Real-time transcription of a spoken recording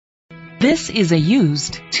This is a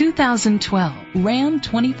used 2012 Ram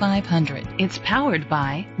 2500. It's powered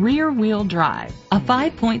by rear-wheel drive, a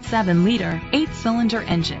 5.7-liter, 8-cylinder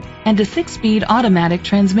engine, and a 6-speed automatic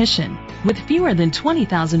transmission. With fewer than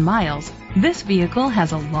 20,000 miles, this vehicle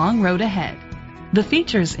has a long road ahead. The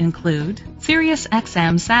features include Sirius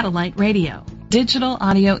XM satellite radio, digital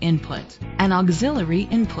audio input, an auxiliary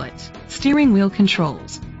input, steering wheel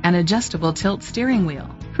controls, an adjustable tilt steering wheel,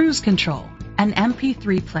 cruise control, an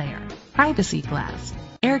MP3 player, privacy glass,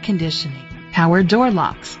 air conditioning, power door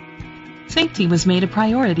locks. Safety was made a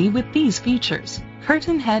priority with these features: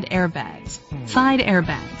 curtain head airbags, side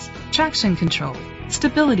airbags, traction control,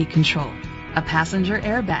 stability control, a passenger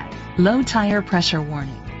airbag, low tire pressure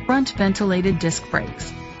warning, front ventilated disc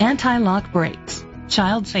brakes, anti-lock brakes,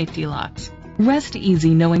 child safety locks. Rest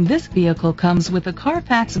easy knowing this vehicle comes with a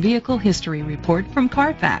Carfax Vehicle History Report from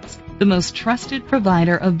Carfax, the most trusted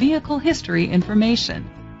provider of vehicle history information.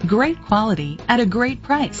 Great quality at a great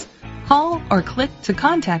price. Call or click to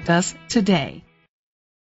contact us today.